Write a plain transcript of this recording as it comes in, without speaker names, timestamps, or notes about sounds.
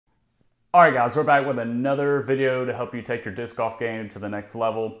All right, guys, we're back with another video to help you take your disc golf game to the next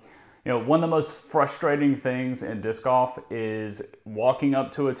level. You know, one of the most frustrating things in disc golf is walking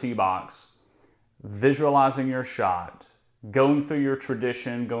up to a tee box, visualizing your shot, going through your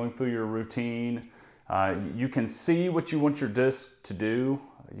tradition, going through your routine. You can see what you want your disc to do.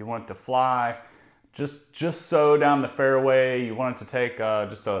 You want it to fly just so down the fairway. You want it to take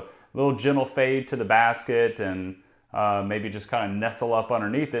just a little gentle fade to the basket and maybe just kind of nestle up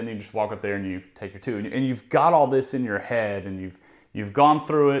underneath it, and you just walk up there and you take your two. And you've got all this in your head, and you've gone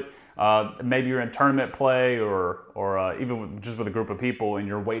through it. Maybe you're in tournament play or even just with a group of people, and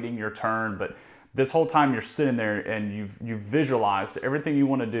you're waiting your turn. But this whole time you're sitting there and you've visualized everything you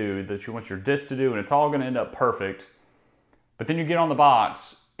want to do, that you want your disc to do, and it's all going to end up perfect. But then you get on the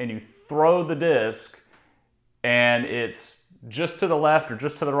box and you throw the disc, and it's just to the left or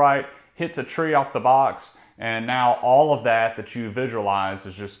just to the right, hits a tree off the box. And now all of that you visualized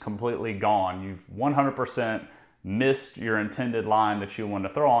is just completely gone. You've 100% missed your intended line that you want to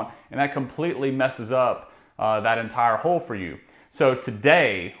throw on, and that completely messes up that entire hole for you. So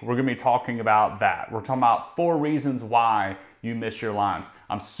today, we're gonna be talking about that. We're talking about 4 reasons why you miss your lines.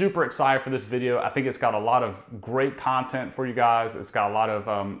 I'm super excited for this video. I think it's got a lot of great content for you guys. It's got a lot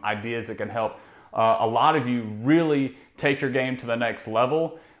of ideas that can help a lot of you really take your game to the next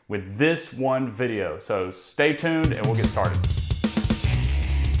level with this one video. So stay tuned and we'll get started.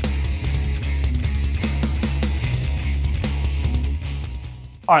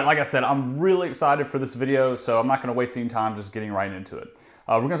 All right, like I said, I'm really excited for this video, so I'm not gonna waste any time just getting right into it.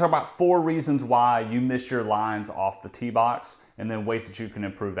 We're gonna talk about 4 reasons why you miss your lines off the tee box and then ways that you can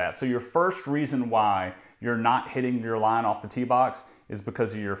improve that. So your first reason why you're not hitting your line off the tee box is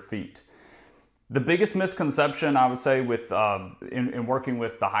because of your feet. The biggest misconception, I would say, with in working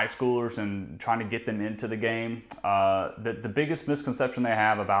with the high schoolers and trying to get them into the game, the biggest misconception they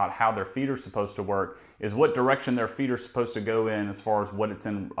have about how their feet are supposed to work is what direction their feet are supposed to go in as far as what it's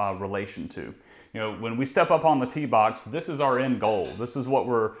in relation to. You know, when we step up on the tee box, this is our end goal. This is what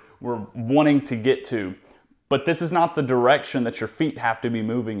we're wanting to get to. But this is not the direction that your feet have to be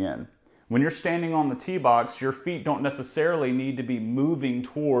moving in. When you're standing on the tee box, your feet don't necessarily need to be moving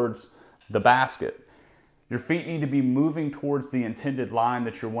towards the basket. Your feet need to be moving towards the intended line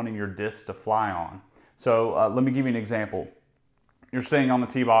that you're wanting your disc to fly on. So let me give you an example. You're standing on the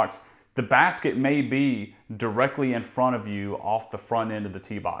tee box. The basket may be directly in front of you off the front end of the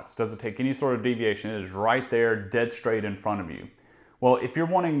tee box. Doesn't take any sort of deviation. It is right there, dead straight in front of you. Well, if you're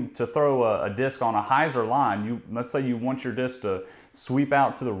wanting to throw a disc on a hyzer line, let's say you want your disc to sweep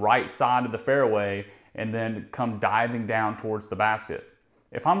out to the right side of the fairway and then come diving down towards the basket.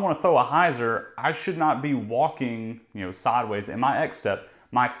 If I'm going to throw a hyzer, I should not be walking, sideways in my X step.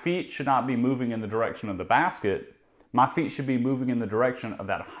 My feet should not be moving in the direction of the basket. My feet should be moving in the direction of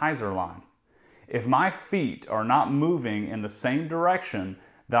that hyzer line. If my feet are not moving in the same direction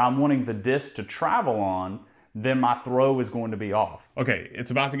that I'm wanting the disc to travel on, then my throw is going to be off. Okay,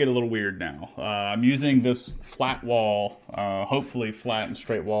 it's about to get a little weird now. I'm using this flat wall, hopefully flat and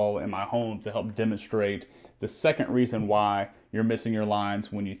straight wall in my home to help demonstrate the second reason why you're missing your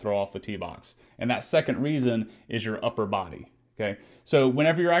lines when you throw off the tee box. And that second reason is your upper body, okay? So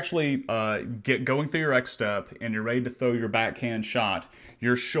whenever you're actually going through your X step and you're ready to throw your backhand shot,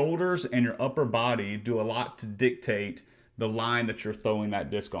 your shoulders and your upper body do a lot to dictate the line that you're throwing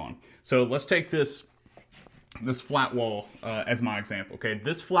that disc on. So let's take this flat wall as my example, okay?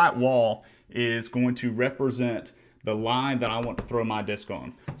 This flat wall is going to represent the line that I want to throw my disc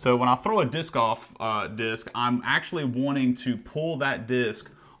on. So when I throw a disc off disc, I'm actually wanting to pull that disc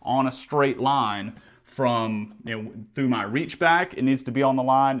on a straight line from, through my reach back, it needs to be on the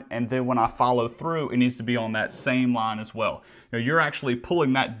line, and then when I follow through, it needs to be on that same line as well. You're actually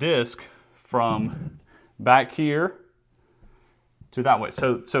pulling that disc from back here to that way.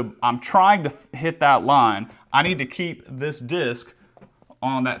 So I'm trying to hit that line. I need to keep this disc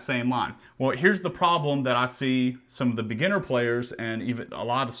on that same line. Well, here's the problem that I see some of the beginner players and even a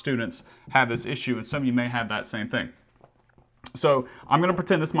lot of students have this issue, and some of you may have that same thing. So I'm gonna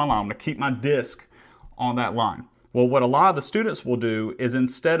pretend this is my line. I'm gonna keep my disc on that line. Well, what a lot of the students will do is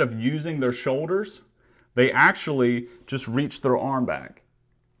instead of using their shoulders, they actually just reach their arm back.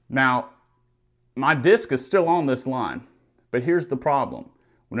 Now, my disc is still on this line, but here's the problem.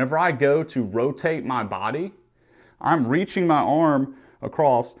 Whenever I go to rotate my body, I'm reaching my arm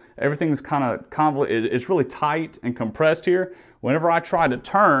across, everything's kind of convoluted, it's really tight and compressed here. Whenever I try to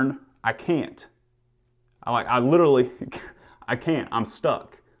turn, I can't. I literally, I can't, I'm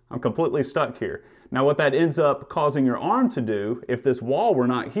stuck. I'm completely stuck here. Now what that ends up causing your arm to do, if this wall were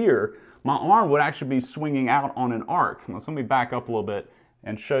not here, my arm would actually be swinging out on an arc. Now, let me back up a little bit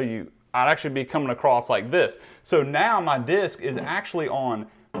and show you I'd actually be coming across like this. So now my disc is actually on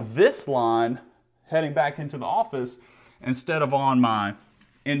this line heading back into the office instead of on my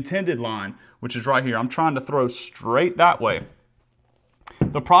intended line, which is right here. I'm trying to throw straight that way.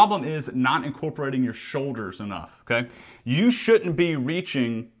 The problem is not incorporating your shoulders enough, okay? You shouldn't be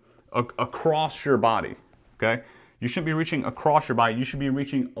reaching across your body, okay? You shouldn't be reaching across your body. You should be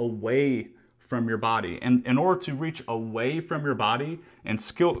reaching away from your body. And in order to reach away from your body and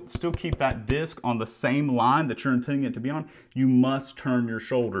still keep that disc on the same line that you're intending it to be on, you must turn your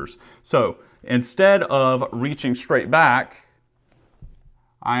shoulders. So instead of reaching straight back,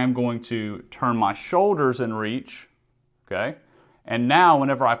 I am going to turn my shoulders and reach, okay? And now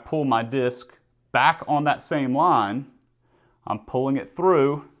whenever I pull my disc back on that same line, I'm pulling it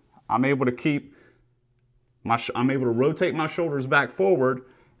through, I'm able to rotate my shoulders back forward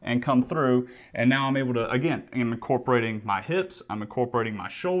and come through, and now I'm able to, again, I'm incorporating my hips, I'm incorporating my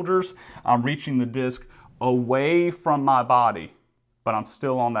shoulders, I'm reaching the disc away from my body, but I'm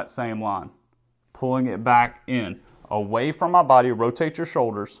still on that same line. Pulling it back in, away from my body, rotate your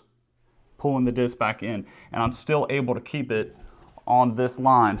shoulders, pulling the disc back in, and I'm still able to keep it on this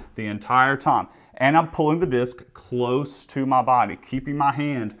line the entire time. And I'm pulling the disc close to my body, keeping my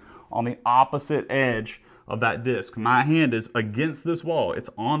hand on the opposite edge of that disc. My hand is against this wall. It's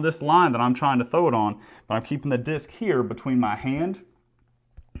on this line that I'm trying to throw it on, but I'm keeping the disc here between my hand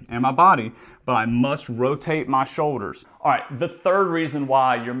and my body, but I must rotate my shoulders. All right, the third reason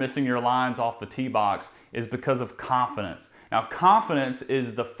why you're missing your lines off the tee box is because of confidence. Now, confidence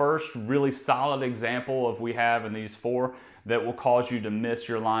is the first really solid example of we have in these four that will cause you to miss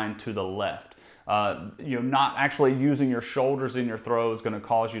your line to the left. Not actually using your shoulders in your throw is going to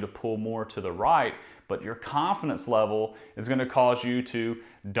cause you to pull more to the right, but your confidence level is going to cause you to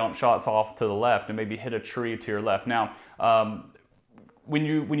dump shots off to the left and maybe hit a tree to your left. Now, when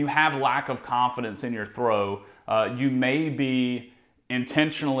you have lack of confidence in your throw, you may be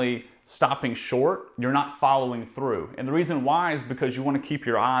intentionally stopping short. You're not following through. And the reason why is because you want to keep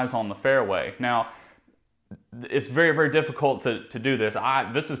your eyes on the fairway. Now, it's very, very difficult to do this.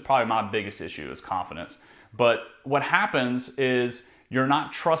 This is probably my biggest issue is confidence. But what happens is you're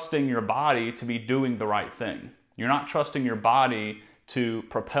not trusting your body to be doing the right thing. You're not trusting your body to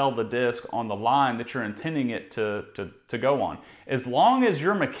propel the disc on the line that you're intending it to go on. As long as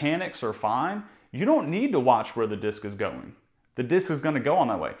your mechanics are fine, you don't need to watch where the disc is going. The disc is going to go on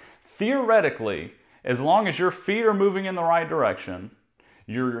that way. Theoretically, as long as your feet are moving in the right direction,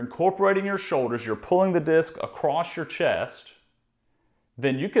 you're incorporating your shoulders, you're pulling the disc across your chest,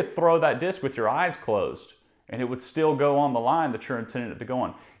 then you could throw that disc with your eyes closed and it would still go on the line that you're intending it to go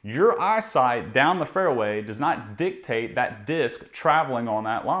on. Your eyesight down the fairway does not dictate that disc traveling on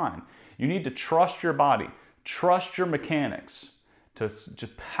that line. You need to trust your body, trust your mechanics to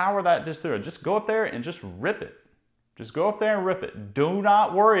just power that disc through. Just go up there and just rip it. Just go up there and rip it. Do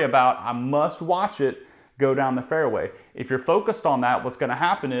not worry about, I must watch it go down the fairway. If you're focused on that, what's going to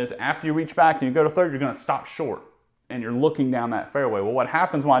happen is after you reach back and you go to third, you're going to stop short and you're looking down that fairway. Well, what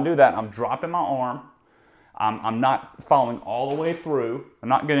happens when I do that, I'm dropping my arm. I'm not following all the way through. I'm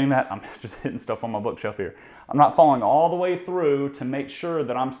not getting that. I'm just hitting stuff on my bookshelf here. I'm not following all the way through to make sure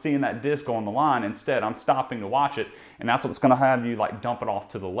that I'm seeing that disc on the line. Instead, I'm stopping to watch it. And that's what's going to have you like dump it off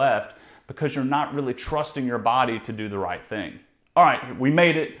to the left because you're not really trusting your body to do the right thing. All right, we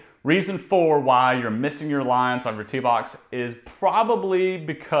made it. Reason 4 why you're missing your lines on your tee box is probably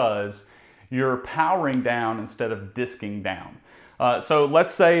because you're powering down instead of disking down. So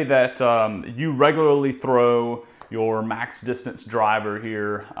let's say that you regularly throw your max distance driver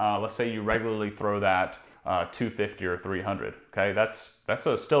here. Let's say you regularly throw that 250 or 300. Okay, that's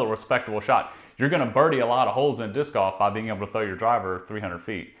still a respectable shot. You're going to birdie a lot of holes in disc golf by being able to throw your driver 300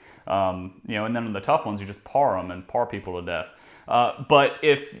 feet. And then in the tough ones, you just par them and par people to death. But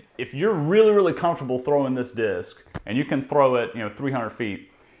if you're really, really comfortable throwing this disc and you can throw it 300 feet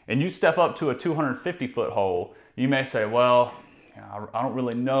and you step up to a 250-foot hole, you may say, well, I don't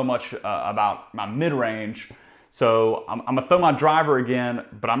really know much about my mid-range, so I'm going to throw my driver again,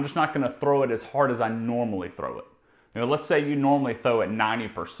 but I'm just not going to throw it as hard as I normally throw it. Let's say you normally throw at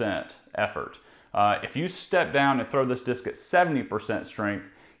 90% effort. If you step down and throw this disc at 70% strength,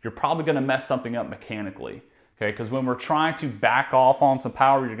 you're probably going to mess something up mechanically. Okay, because when we're trying to back off on some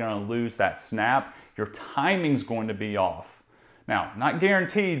power, you're going to lose that snap. Your timing's going to be off. Now, not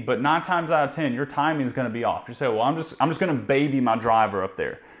guaranteed, but 9 times out of 10, your timing is going to be off. You say, well, I'm just going to baby my driver up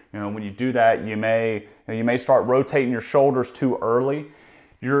there. When you do that, you may start rotating your shoulders too early.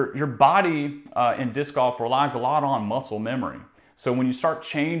 Your body in disc golf relies a lot on muscle memory. So when you start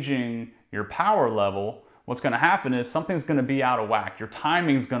changing your power level, what's gonna happen is something's gonna be out of whack. Your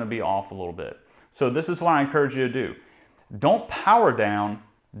timing's gonna be off a little bit. So this is what I encourage you to do. Don't power down,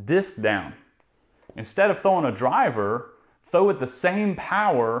 disc down. Instead of throwing a driver, throw at the same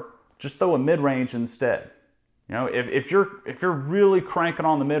power, just throw a mid-range instead. You know, if you're really cranking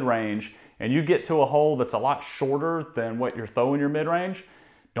on the mid-range and you get to a hole that's a lot shorter than what you're throwing your mid-range,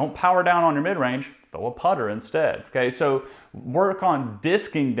 don't power down on your mid-range, throw a putter instead. Okay, so work on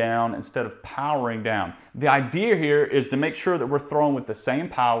disking down instead of powering down. The idea here is to make sure that we're throwing with the same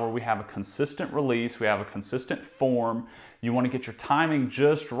power, we have a consistent release, we have a consistent form. You want to get your timing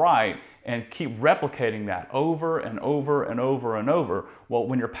just right and keep replicating that over and over and over and over. Well,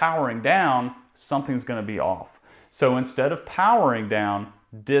 when you're powering down, something's going to be off. So instead of powering down,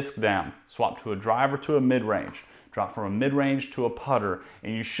 disc down. Swap to a driver to a mid-range. Drop from a mid-range to a putter,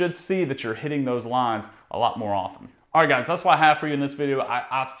 and you should see that you're hitting those lines a lot more often. All right, guys, that's what I have for you in this video.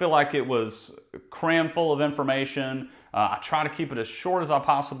 I feel like it was crammed full of information. I try to keep it as short as I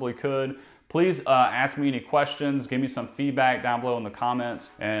possibly could. Please ask me any questions, give me some feedback down below in the comments,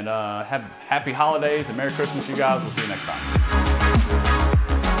 and happy holidays and Merry Christmas, you guys. We'll see you next time.